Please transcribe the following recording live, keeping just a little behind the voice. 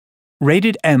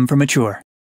Rated M for mature.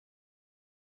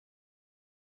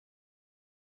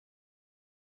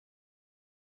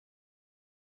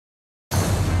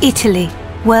 Italy,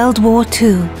 World War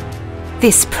II.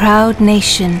 This proud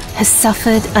nation has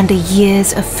suffered under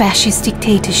years of fascist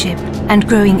dictatorship and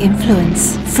growing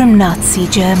influence from Nazi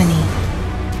Germany.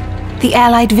 The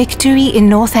Allied victory in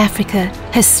North Africa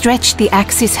has stretched the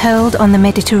Axis hold on the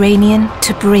Mediterranean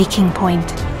to breaking point.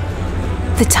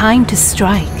 The time to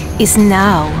strike is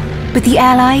now, but the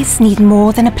Allies need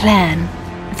more than a plan.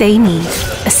 They need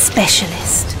a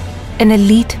specialist, an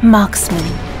elite marksman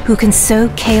who can sow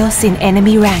chaos in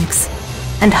enemy ranks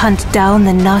and hunt down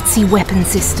the Nazi weapon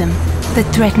system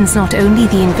that threatens not only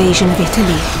the invasion of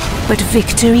Italy, but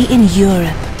victory in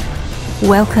Europe.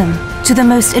 Welcome to the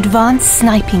most advanced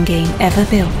sniping game ever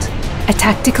built. A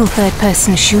tactical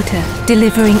third-person shooter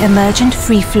delivering emergent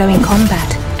free-flowing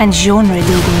combat and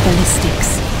genre-leading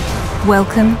ballistics.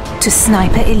 Welcome to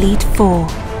Sniper Elite 4.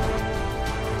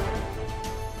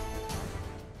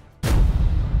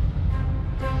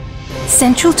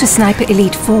 Central to Sniper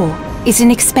Elite 4 is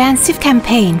an expansive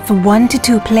campaign for 1 to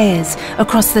 2 players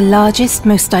across the largest,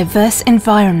 most diverse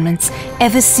environments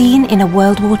ever seen in a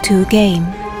World War II game.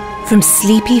 From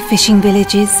sleepy fishing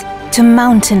villages to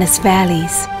mountainous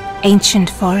valleys, ancient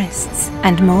forests,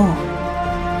 and more.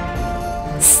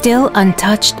 Still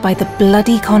untouched by the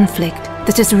bloody conflict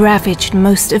that has ravaged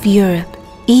most of Europe,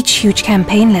 each huge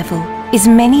campaign level is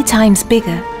many times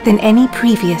bigger than any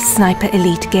previous Sniper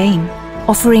Elite game,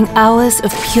 offering hours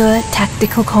of pure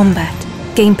tactical combat,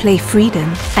 gameplay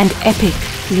freedom, and epic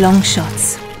long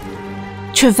shots.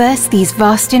 Traverse these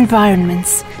vast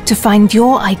environments to find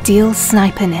your ideal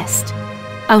sniper nest,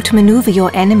 outmaneuver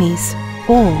your enemies,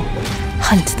 or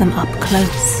hunt them up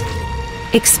close.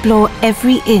 Explore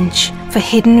every inch for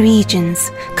hidden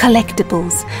regions,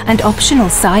 collectibles, and optional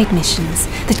side missions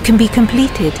that can be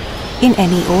completed in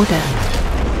any order.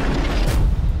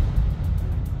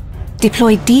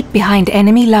 Deployed deep behind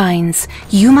enemy lines,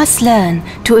 you must learn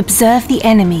to observe the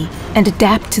enemy and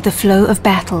adapt to the flow of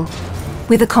battle.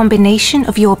 With a combination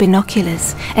of your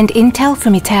binoculars and intel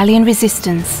from Italian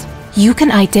resistance, you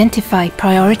can identify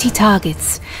priority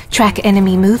targets, track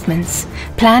enemy movements,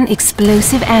 plan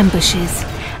explosive ambushes,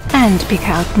 and pick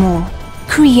out more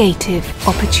creative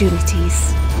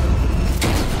opportunities.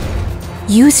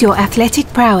 Use your athletic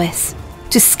prowess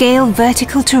to scale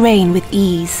vertical terrain with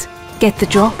ease. Get the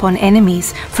drop on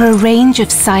enemies for a range of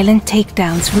silent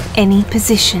takedowns from any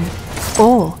position,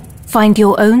 or find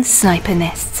your own sniper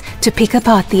nests to pick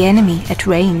apart the enemy at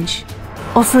range.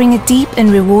 Offering a deep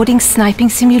and rewarding sniping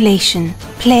simulation,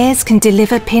 players can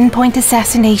deliver pinpoint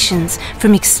assassinations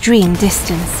from extreme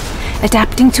distance,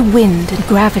 adapting to wind and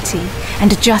gravity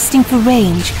and adjusting for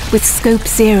range with scope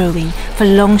zeroing for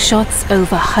long shots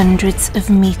over hundreds of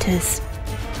meters.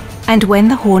 And when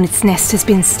the hornet's nest has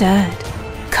been stirred,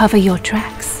 cover your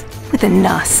tracks with a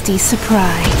nasty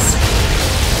surprise.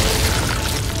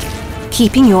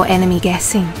 Keeping your enemy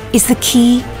guessing is the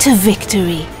key to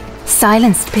victory.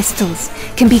 Silenced pistols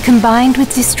can be combined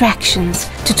with distractions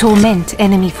to torment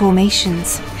enemy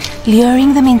formations,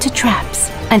 luring them into traps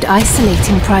and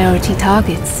isolating priority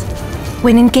targets.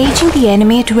 When engaging the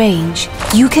enemy at range,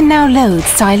 you can now load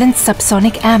silent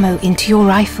subsonic ammo into your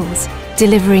rifles,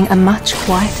 delivering a much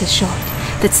quieter shot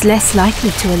that's less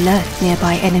likely to alert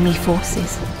nearby enemy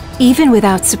forces. Even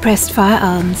without suppressed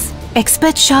firearms,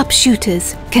 expert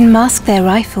sharpshooters can mask their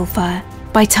rifle fire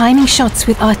by timing shots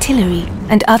with artillery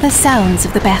and other sounds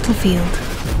of the battlefield.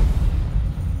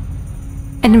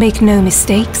 And make no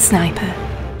mistake, sniper,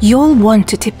 you'll want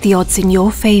to tip the odds in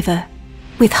your favor.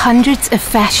 With hundreds of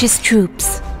fascist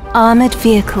troops, armored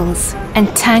vehicles,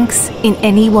 and tanks in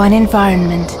any one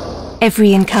environment,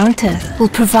 every encounter will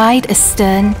provide a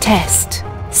stern test.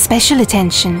 Special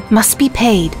attention must be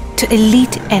paid to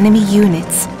elite enemy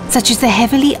units, such as the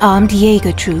heavily armed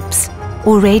Jaeger troops,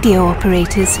 or radio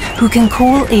operators who can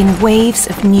call in waves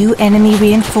of new enemy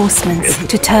reinforcements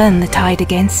to turn the tide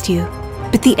against you.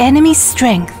 But the enemy's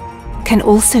strength can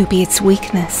also be its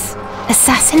weakness.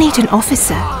 Assassinate an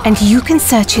officer and you can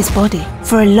search his body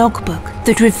for a logbook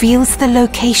that reveals the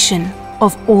location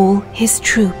of all his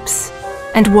troops.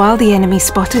 And while the enemy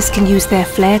spotters can use their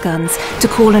flare guns to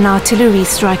call an artillery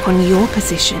strike on your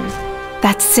position,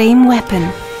 that same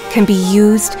weapon can be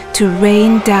used to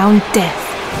rain down death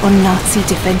on Nazi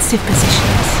defensive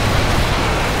positions.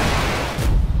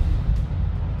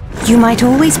 You might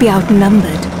always be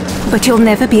outnumbered, but you'll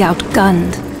never be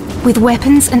outgunned, with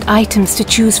weapons and items to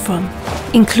choose from,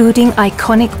 including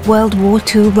iconic World War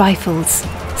II rifles,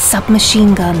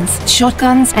 submachine guns,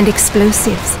 shotguns and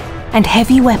explosives, and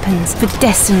heavy weapons for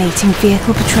decimating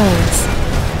vehicle patrols.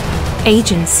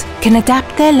 Agents can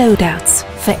adapt their loadouts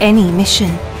for any mission.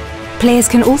 Players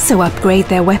can also upgrade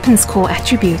their weapons core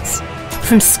attributes,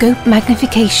 from scope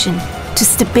magnification to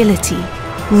stability,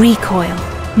 recoil,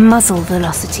 muzzle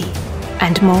velocity,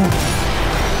 and more.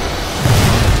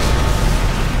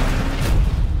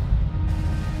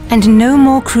 And no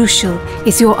more crucial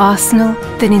is your arsenal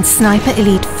than in Sniper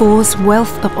Elite 4's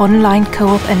wealth of online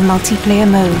co-op and multiplayer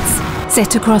modes,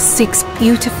 set across 6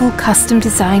 beautiful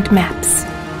custom-designed maps.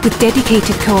 With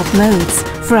dedicated co-op modes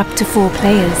for up to 4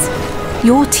 players,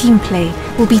 your team play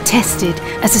will be tested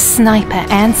as a sniper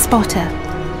and spotter,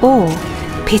 or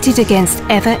pitted against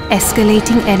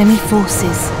ever-escalating enemy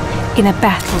forces in a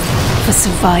battle for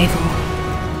survival.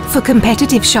 For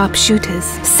competitive sharpshooters,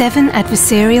 7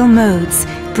 adversarial modes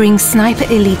bring Sniper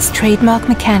Elite's trademark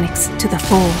mechanics to the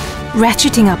fore,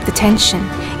 ratcheting up the tension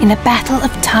in a battle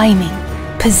of timing,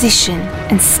 position,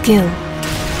 and skill,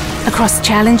 across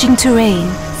challenging terrain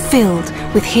filled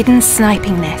with hidden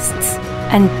sniping nests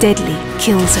and deadly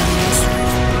kill zones.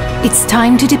 It's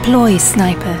time to deploy,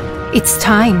 Sniper. It's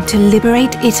time to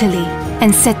liberate Italy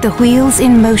and set the wheels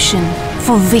in motion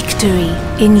for victory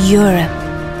in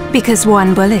Europe. Because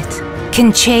one bullet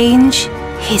can change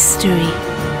history.